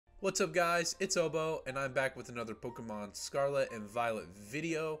What's up guys, it's Obo and I'm back with another Pokemon Scarlet and Violet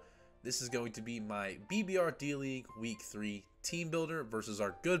video. This is going to be my BBR D-League Week 3 Team Builder versus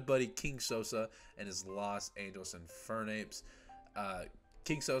our good buddy King Sosa and his Los Angeles Infernape.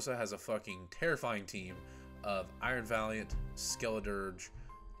 King Sosa has a fucking terrifying team of Iron Valiant, Skeledirge,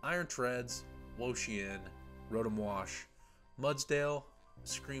 Iron Treads, Wo-Chien, Rotom Wash, Mudsdale,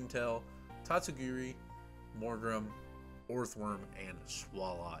 Screamtail, Tatsugiri, Morgrem, Orthworm, and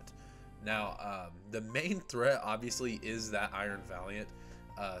Swalot. Now, the main threat obviously is that Iron Valiant.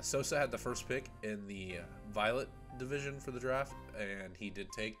 Sosa had the first pick in the Violet division for the draft, and he did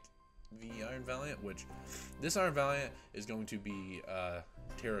take the Iron Valiant, which this Iron Valiant is going to be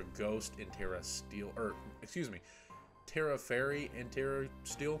Tera Ghost and Tera Steel, or excuse me, Tera Fairy and Tera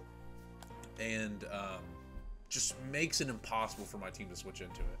Steel, and just makes it impossible for my team to switch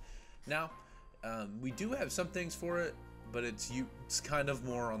into it. Now, we do have some things for it, but it's kind of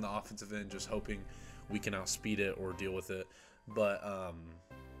more on the offensive end, just hoping we can outspeed it or deal with it. But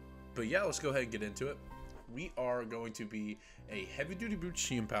yeah, let's go ahead and get into it. We are going to be a heavy duty brute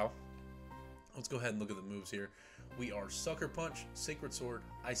Chimpao. Let's go ahead and look at the moves here. We are Sucker Punch, Sacred Sword,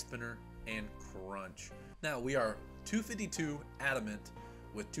 Ice Spinner, and Crunch. Now we are 252 Adamant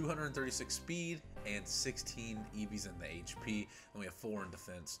with 236 speed and 16 EVs in the HP, and we have 4 in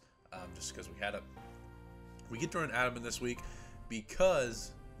defense, just because we had it. We get to run Adamant this week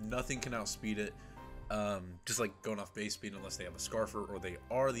because nothing can outspeed it, just like going off base speed unless they have a Scarfer or they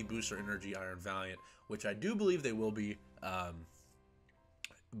are the Booster Energy Iron Valiant, which I do believe they will be,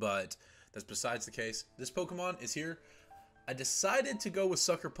 but that's besides the case. This Pokemon is here. I decided to go with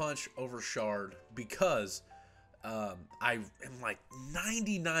Sucker Punch over Shard because I am like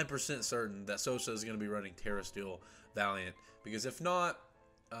 99% certain that Sosa is going to be running Tera Steel Valiant, because if not,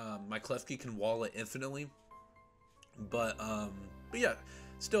 my Klefki can wall it infinitely. But yeah,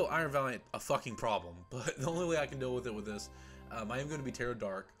 still Iron Valiant a fucking problem. But the only way I can deal with it with this, I am going to be Tera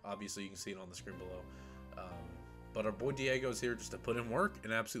Dark. Obviously, you can see it on the screen below. But our boy Diego's here just to put in work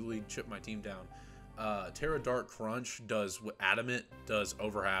and absolutely chip my team down. Tera Dark Crunch does what Adamant does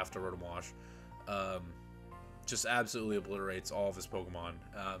over half to Rotom Wash. Just absolutely obliterates all of his Pokemon.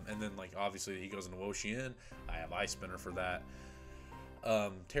 And then, like, obviously he goes into Wo-Chien. I have Ice Spinner for that.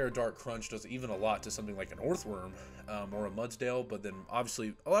 Tera Dark Crunch does even a lot to something like an Orthworm or a Mudsdale, but then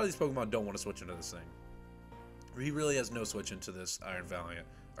obviously a lot of these Pokemon don't want to switch into this thing. He really has no switch into this Iron Valiant,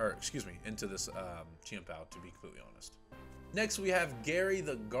 or excuse me, into this Chimpao, to be completely honest. Next we have Gary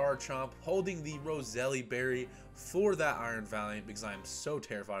the Garchomp holding the Roselli Berry for that Iron Valiant because I am so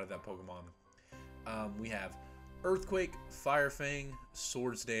terrified of that Pokemon. We have Earthquake, Fire Fang,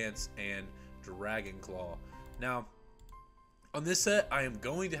 Swords Dance, and Dragon Claw. Now, on this set, I am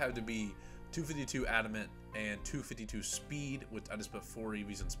going to have to be 252 Adamant and 252 Speed, which I just put 4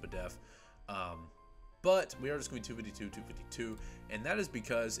 EVs in Spadef. But we are just going to be 252, 252, and that is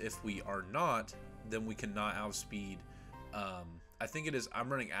because if we are not, then we cannot outspeed. I think it is, I'm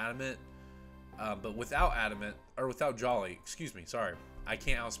running Adamant, but without Adamant, or without Jolly, excuse me, sorry, I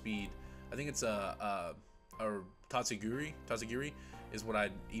can't outspeed. I think it's a Tatsugiri is what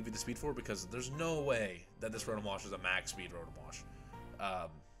I'd EV the speed for, because there's no way that this Rotom Wash is a max speed Rotom Wash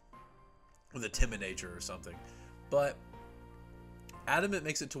with a timid nature or something. But Adamant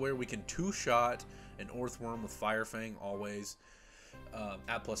makes it to where we can two-shot an Orthworm with Fire Fang always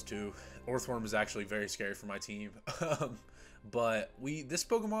at +2. Orthworm is actually very scary for my team. But this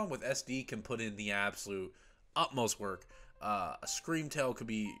Pokemon with SD can put in the absolute utmost work. A Screamtail could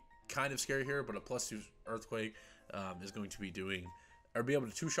be kind of scary here, but a +2 Earthquake is going to be doing, or be able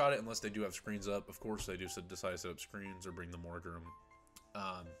to two-shot it unless they do have screens up. Of course, they do decide to set up screens or bring the Morgrem.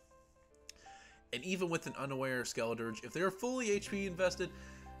 And even with an unaware Skeledirge, if they're fully HP invested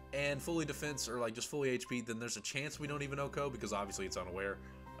and fully defense, or like just fully HP, then there's a chance we don't even OHKO, because obviously it's unaware.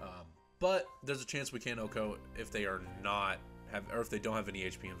 But there's a chance we can OHKO if they are not or if they don't have any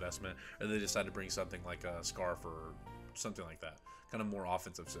HP investment, or they decide to bring something like a Scarf or something like that, kind of more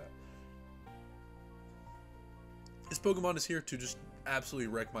offensive set. This Pokemon is here to just absolutely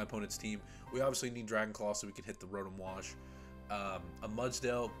wreck my opponent's team. We obviously need Dragon Claw so we can hit the Rotom Wash. A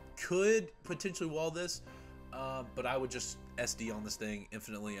Mudsdale could potentially wall this, but I would just SD on this thing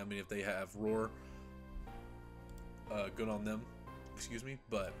infinitely. I mean, if they have Roar, good on them, excuse me.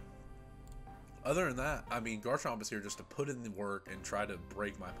 But other than that, I mean, Garchomp is here just to put in the work and try to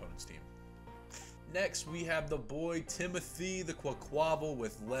break my opponent's team. Next, we have the boy Timothy the QUAQUAVAL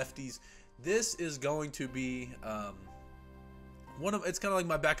with lefties. This is going to be it's kind of like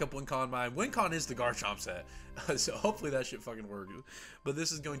my backup WinCon. My WinCon is the Garchomp set, so hopefully that shit fucking works. But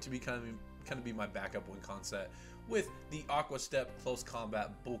this is going to be kind of be my backup WinCon set with the Aqua Step Close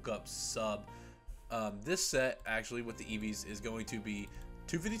Combat Bulk Up Sub. This set, actually, with the EVs, is going to be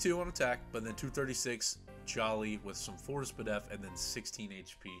 252 on attack, but then 236 Jolly with some Force Spadef and then 16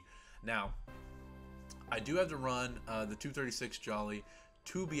 HP. Now, I do have to run the 236 Jolly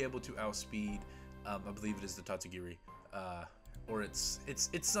to be able to outspeed, I believe it is the Tatsugiri, or it's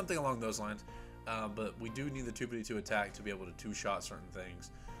something along those lines. But we do need the 252 attack to be able to two-shot certain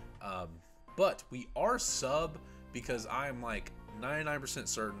things. But we are sub because I am like 99%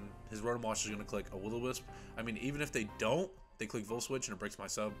 certain his Rotom Wash is going to click a Will-O-Wisp. I mean, even if they don't, they click Volt Switch and it breaks my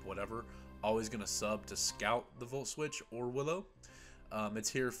sub, whatever. Always going to sub to scout the Volt Switch or Willow. It's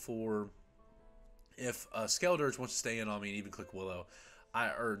here for if Skeledirge wants to stay in on me and even click Willow.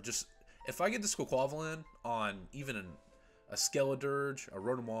 If I get this QUAQUAVAL in on even a Skeledirge, a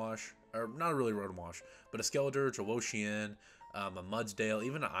Rotom Wash, or not really Rotom Wash, but a Skeledirge, a Wo-Chien, a Mudsdale,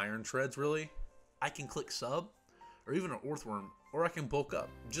 even an Iron Treads, really, I can click sub, or even an Orthworm, or I can bulk up.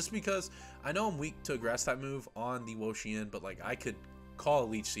 Just because I know I'm weak to a Grass type move on the Wo-Chien, but like I could call a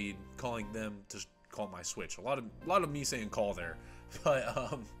Leech Seed, calling them to call my switch. A lot of me saying call there,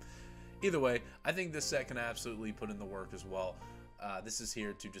 but either way, I think this set can absolutely put in the work as well. This is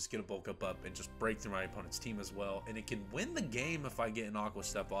here to just get a bulk up and just break through my opponent's team as well, and it can win the game if I get an Aqua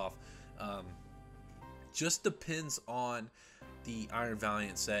Step off. Just depends on the Iron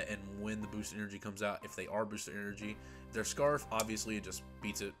Valiant set and when the boosted energy comes out. If they are boosted energy, their Scarf, obviously it just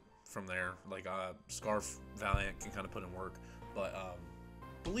beats it from there. Like Scarf Valiant can kind of put in work, but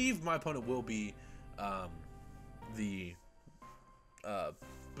believe my opponent will be the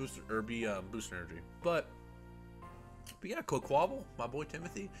booster or be boosted energy. But yeah, QUAQUAVAL, my boy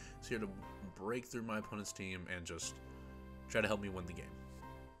Timothy, is here to break through my opponent's team and just try to help me win the game.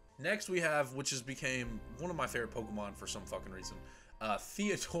 Next we have, which has became one of my favorite Pokemon for some fucking reason,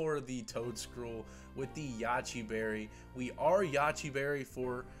 Theodore the Toedscruel with the Yachi Berry. We are Yachi Berry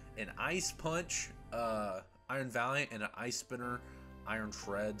for an Ice Punch, Iron Valiant, and an Ice Spinner, Iron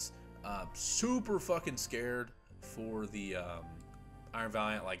Treads. Super fucking scared for the Iron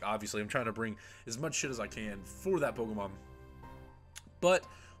Valiant. Like, obviously, I'm trying to bring as much shit as I can for that Pokemon. But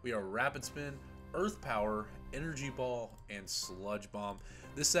we are Rapid Spin, Earth Power, Energy Ball, and Sludge Bomb.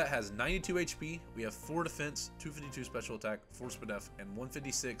 This set has 92 HP. We have 4 defense, 252 special attack, 4 Spadef, and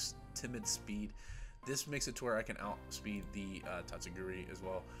 156 timid speed. This makes it to where I can outspeed the Tatsugiri as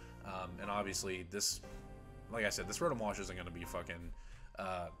well. And obviously, this, like I said, this Rotom Wash isn't going to be fucking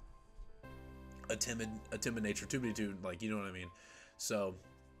a timid nature 252, like, you know what I mean. So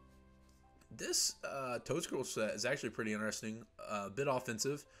this Toedscruel set is actually pretty interesting. A bit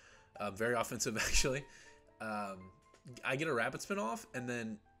offensive, very offensive actually. I get a Rapid Spin off, and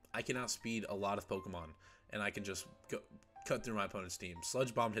then I can outspeed a lot of Pokemon, and I can just cut through my opponent's team.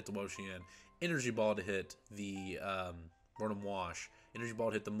 Sludge Bomb to hit the Wo-Chien, Energy Ball to hit the Rotom Wash, Energy Ball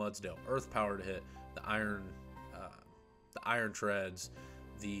to hit the Mudsdale, Earth Power to hit the Iron Treads,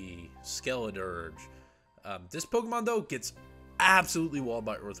 the Skeledirge. This Pokemon though gets absolutely walled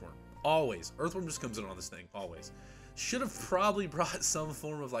by Earthworm. Always. Earthworm just comes in on this thing. Always. Should have probably brought some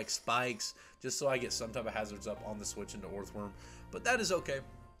form of like spikes just so I get some type of hazards up on the switch into Earthworm. But that is okay.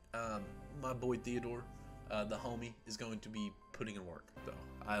 My boy Theodore, the homie, is going to be putting in work though.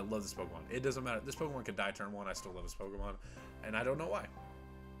 I love this Pokemon. It doesn't matter. This Pokemon could die turn 1. I still love this Pokemon. And I don't know why.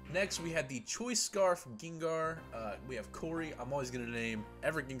 Next, we had the Choice Scarf Gengar. We have Corey. I'm always going to name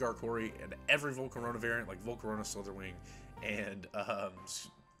every Gengar Corey and every Volcarona variant, like Volcarona Slitherwing, and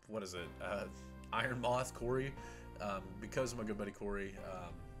what is it? Iron Moth Corey, because of my good buddy Corey.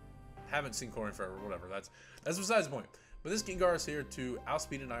 Haven't seen Corey in forever. Whatever. That's besides the point. But this Gengar is here to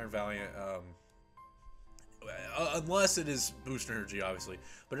outspeed an Iron Valiant, unless it is boost energy, obviously.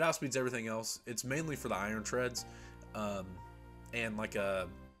 But it outspeeds everything else. It's mainly for the Iron Treads, and like a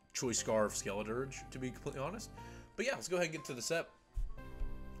Choice Scarf Skeledirge, to be completely honest. But yeah, let's go ahead and get to the set.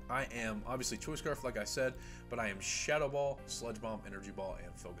 I am obviously Choice Scarf, like I said, but I am Shadow Ball, Sludge Bomb, Energy Ball,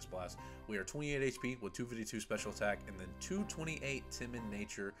 and Focus Blast. We are 28 HP with 252 special attack and then 228 timid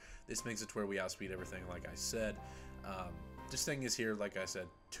nature. This makes it to where we outspeed everything, like I said. This thing is here, like I said,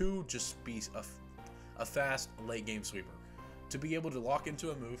 to just be a fast late game sweeper, to be able to lock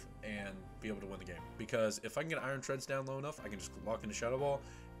into a move and be able to win the game. Because if I can get Iron Treads down low enough, I can just lock into Shadow Ball.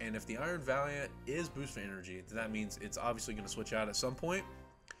 And if the Iron Valiant is boost energy, then that means it's obviously going to switch out at some point.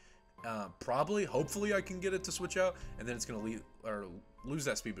 Probably, hopefully I can get it to switch out, and then it's going to lose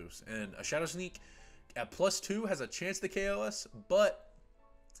that speed boost. And a Shadow Sneak at +2 has a chance to KO us, but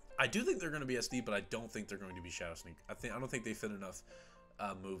I do think they're going to be SD, but I don't think they're going to be Shadow Sneak. I don't think they fit enough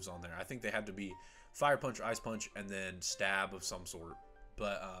moves on there. I think they had to be Fire Punch, Ice Punch, and then Stab of some sort.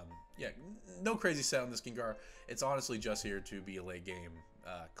 But yeah, no crazy set on this Gengar. It's honestly just here to be a late game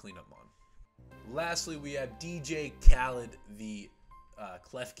cleanup mon. Lastly, we have DJ Khaled, the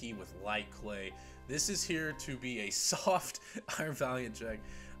Klefki with Light Clay. This is here to be a soft Iron Valiant check.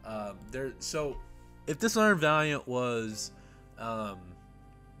 So if this Iron Valiant was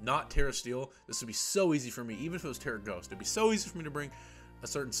not Tera Steel, this would be so easy for me. Even if it was Tera Ghost, it'd be so easy for me to bring a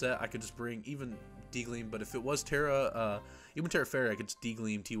certain set. I could just bring even D-Gleam, but if it was Tera, even Tera Fairy, I could just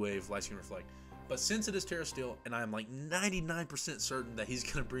D-Gleam, T-Wave, Light Screen Reflect. But since it is Tera Steel, and I am like 99% certain that he's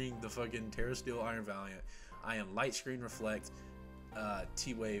gonna bring the fucking Tera Steel Iron Valiant, I am Light Screen Reflect,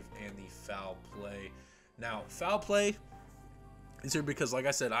 T-Wave, and the Foul Play. Now, Foul Play is here because, like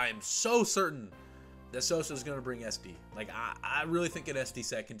I said, I am so certain that Sosa is gonna bring SD. Like, I really think an SD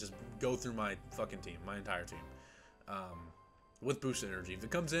set can just go through my fucking team, my entire team, with boost energy. If it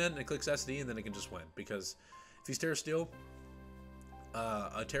comes in and clicks SD, and then it can just win. Because if he's Tera Steel,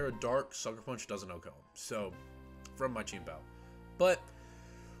 a Tera Dark Sucker Punch doesn't OHKO him. So, from my team pal. But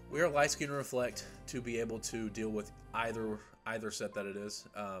we are Light Screen Reflect to be able to deal with either set that it is.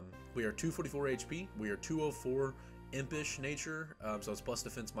 We are 244 HP. We are 204 Impish nature. So it's plus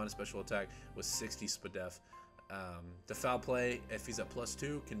defense minus special attack with 60 Spadef. The Foul Play, if he's at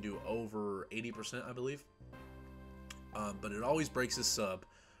 +2, can do over 80%, I believe. But it always breaks his sub,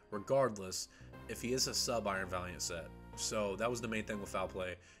 regardless if he is a sub Iron Valiant set. So that was the main thing with Foul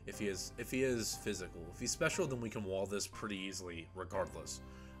Play. If he is physical, if he's special, then we can wall this pretty easily, regardless.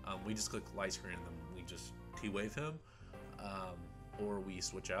 We just click Light Screen and then we just T-Wave him, or we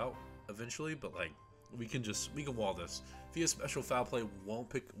switch out eventually. But like we can wall this. If he has special, Foul Play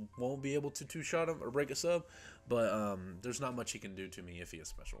won't be able to two-shot him or break a sub. But there's not much he can do to me if he is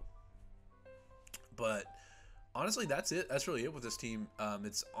special. But honestly, that's it. That's really it with this team.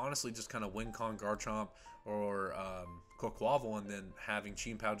 It's honestly just kind of win con Garchomp or QUAQUAVAL, and then having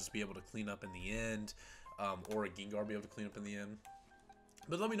Chien-Pao just be able to clean up in the end, or a Gengar be able to clean up in the end.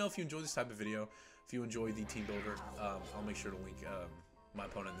 But let me know if you enjoy this type of video. If you enjoy the team builder, I'll make sure to link my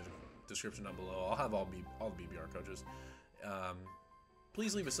opponent in the description down below. I'll have all the BBR coaches.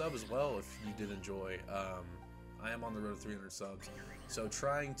 Please leave a sub as well if you did enjoy. I am on the road to 300 subs, so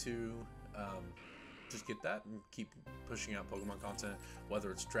trying to just get that and keep pushing out Pokemon content, whether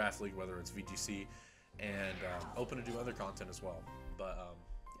it's Draft League, whether it's VGC, and open to do other content as well. But yeah,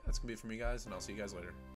 that's gonna be it for me, guys, and I'll see you guys later.